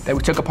 Royal that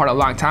we took apart a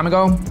long time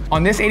ago.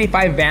 On this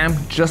 85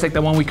 Vamp, just like the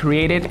one we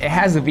created, it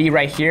has a V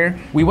right here.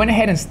 We went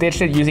ahead and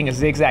stitched it using a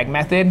zigzag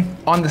method.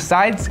 On the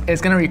sides,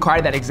 it's gonna require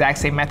that exact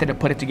same method to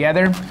put it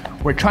together.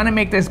 We're trying to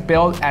make this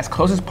build as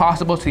close as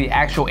possible to the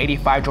actual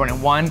 85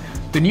 Jordan 1.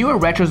 The newer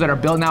retros that are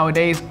built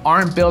nowadays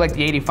aren't built like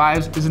the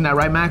 85s, isn't that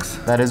right, Max?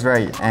 That is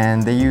right,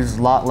 and they use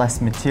a lot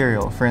less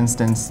material. For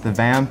instance, the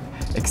Vamp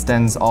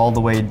extends all the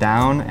way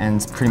down and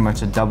it's pretty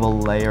much a double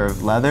layer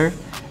of leather.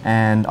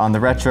 And on the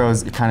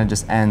retros, it kind of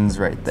just ends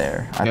right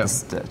there at the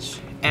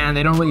stitch. And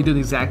they don't really do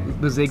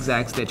the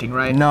zigzag stitching,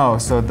 right? No,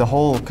 so the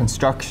whole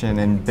construction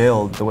and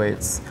build, the way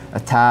it's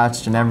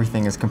attached and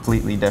everything is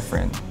completely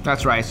different.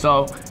 That's right.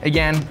 So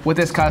again, with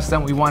this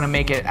custom, we want to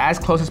make it as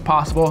close as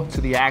possible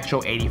to the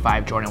actual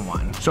 85 Jordan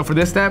 1. So for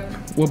this step,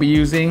 we'll be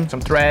using some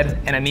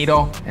thread and a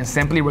needle, and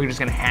simply we're just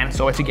going to hand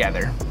sew it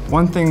together.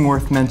 One thing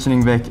worth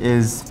mentioning, Vic,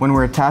 is when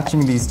we're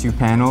attaching these two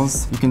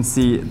panels, you can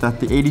see that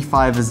the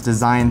 85 is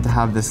designed to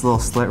have this little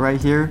slit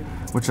right here,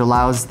 which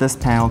allows this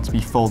panel to be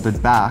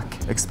folded back,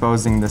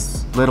 exposing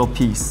this little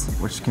piece,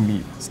 which can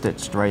be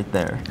stitched right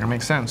there. That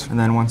makes sense. And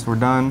then once we're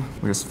done,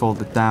 we just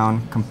fold it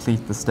down,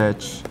 complete the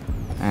stitch,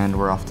 and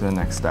we're off to the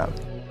next step.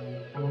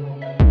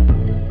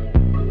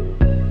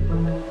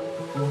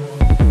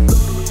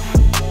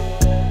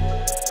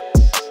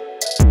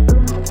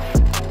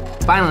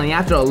 Finally,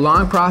 after a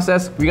long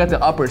process, we got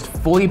the uppers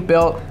fully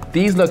built.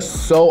 These look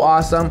so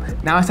awesome.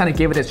 Now it's time to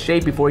give it its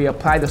shape before we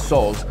apply the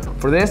soles.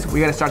 For this, we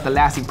gotta start the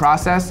lasting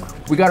process.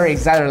 We got our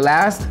Exciter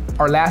Last,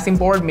 our lasting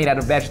board made out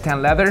of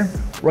vegetan leather.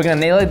 We're gonna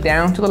nail it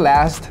down to the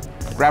last,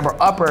 grab our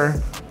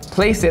upper,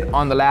 place it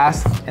on the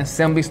last, and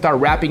simply start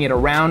wrapping it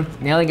around,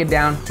 nailing it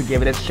down to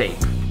give it its shape.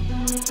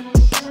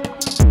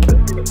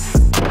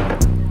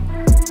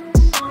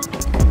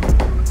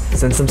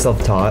 Since I'm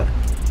self-taught,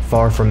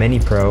 far from any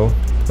pro,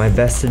 my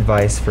best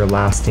advice for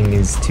lasting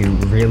is to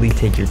really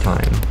take your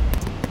time.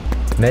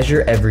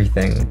 Measure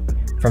everything,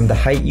 from the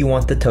height you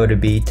want the toe to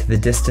be to the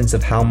distance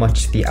of how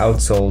much the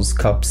outsoles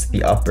cups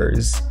the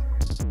uppers.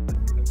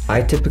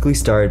 I typically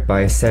start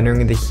by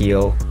centering the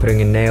heel,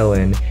 putting a nail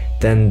in,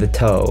 then the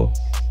toe,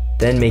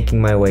 then making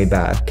my way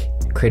back,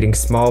 creating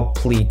small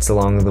pleats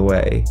along the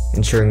way,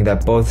 ensuring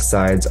that both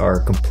sides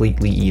are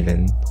completely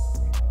even.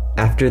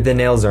 After the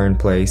nails are in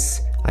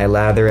place, I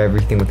lather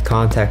everything with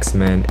contact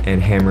cement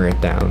and hammer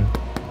it down.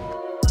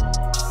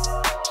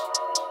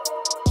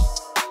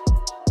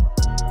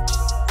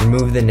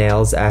 Remove the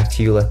nails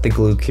after you let the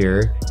glue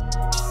cure,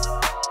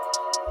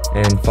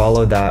 and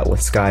follow that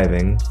with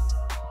skiving.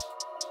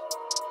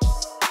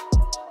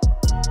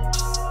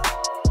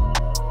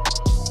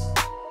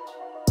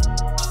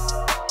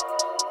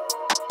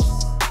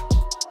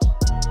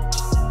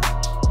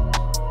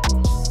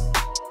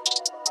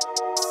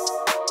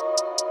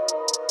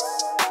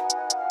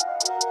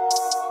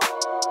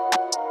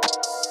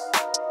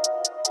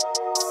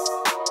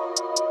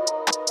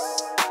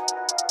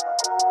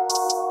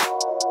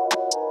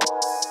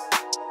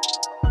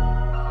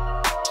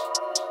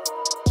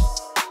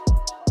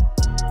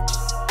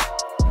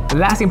 The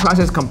lasting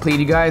process is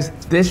complete, you guys.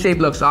 This shape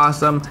looks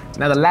awesome.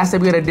 Now the last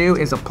step we gotta do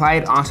is apply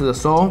it onto the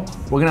sole.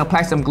 We're gonna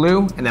apply some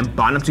glue and then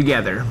bond them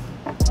together.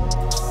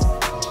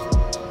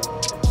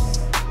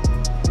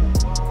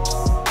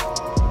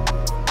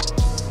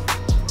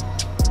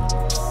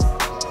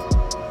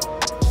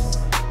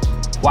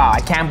 Wow,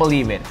 I can't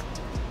believe it.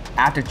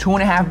 After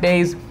 2.5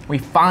 days, we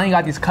finally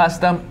got these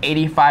custom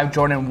 85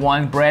 Jordan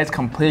 1 Breds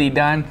completely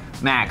done.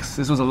 Max,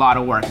 this was a lot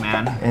of work,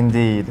 man.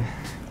 Indeed.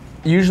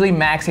 Usually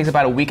Max takes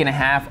about a week and a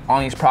half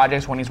on these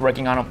projects when he's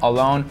working on them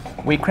alone.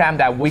 We crammed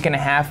that week and a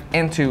half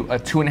into a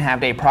 2.5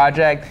 day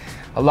project.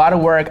 A lot of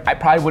work. I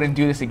probably wouldn't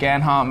do this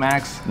again, huh,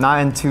 Max? Not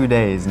in 2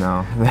 days,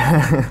 no.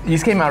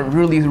 These came out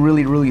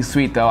really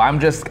sweet though. I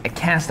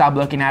can't stop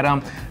looking at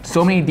them.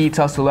 So many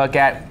details to look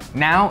at.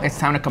 Now it's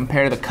time to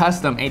compare the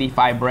custom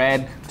 85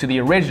 Bred to the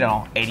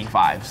original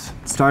 85s.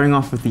 Starting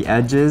off with the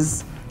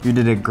edges, you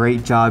did a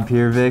great job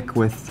here, Vic,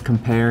 with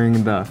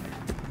comparing the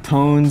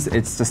tones.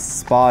 It's just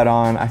spot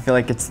on. I feel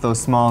like it's those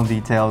small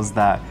details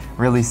that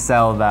really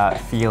sell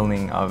that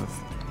feeling of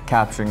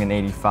capturing an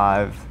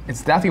 85.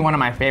 It's definitely one of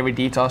my favorite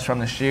details from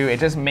the shoe. It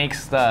just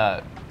makes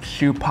the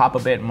shoe pop a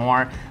bit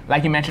more.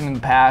 Like you mentioned in the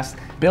past,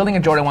 building a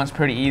Jordan 1's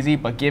pretty easy,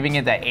 but giving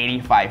it that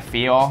 85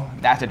 feel,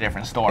 that's a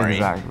different story.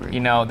 Exactly. You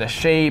know, the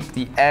shape,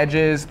 the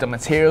edges, the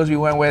materials we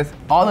went with,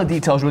 all the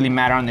details really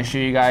matter on the shoe,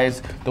 you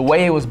guys. The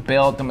way it was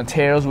built, the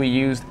materials we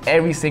used,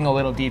 every single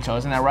little detail,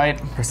 isn't that right?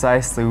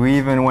 Precisely. We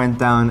even went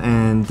down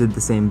and did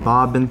the same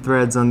bobbin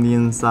threads on the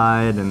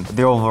inside and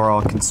the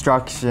overall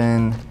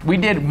construction. We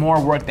did more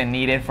work than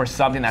needed for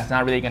something that's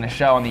not really gonna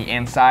show on the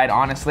inside,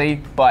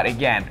 honestly, but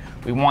again,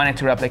 we wanted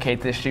to replicate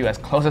this shoe as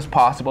close as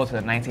possible to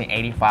the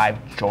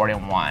 1985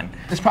 Jordan 1.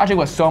 This project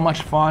was so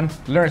much fun,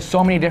 learned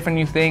so many different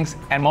new things,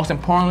 and most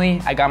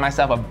importantly, I got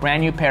myself a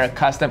brand new pair of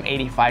custom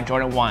 85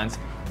 Jordan 1s.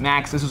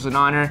 Max, this was an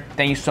honor.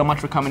 Thank you so much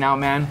for coming out,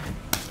 man.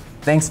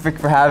 Thanks, Vic,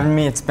 for having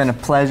me. It's been a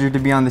pleasure to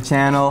be on the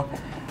channel.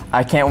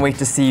 I can't wait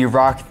to see you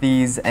rock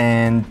these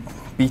and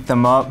beat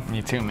them up.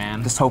 Me too,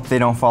 man. Just hope they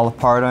don't fall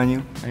apart on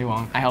you. You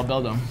won't. I helped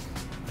build them.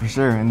 For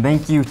sure, and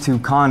thank you to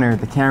Connor,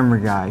 the camera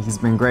guy. He's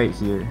been great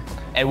here.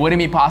 It wouldn't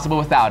be possible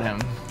without him.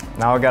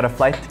 Now I got a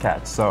flight to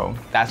catch, so.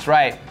 That's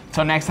right.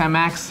 Till next time,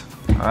 Max.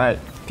 All right,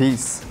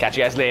 peace. Catch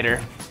you guys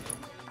later.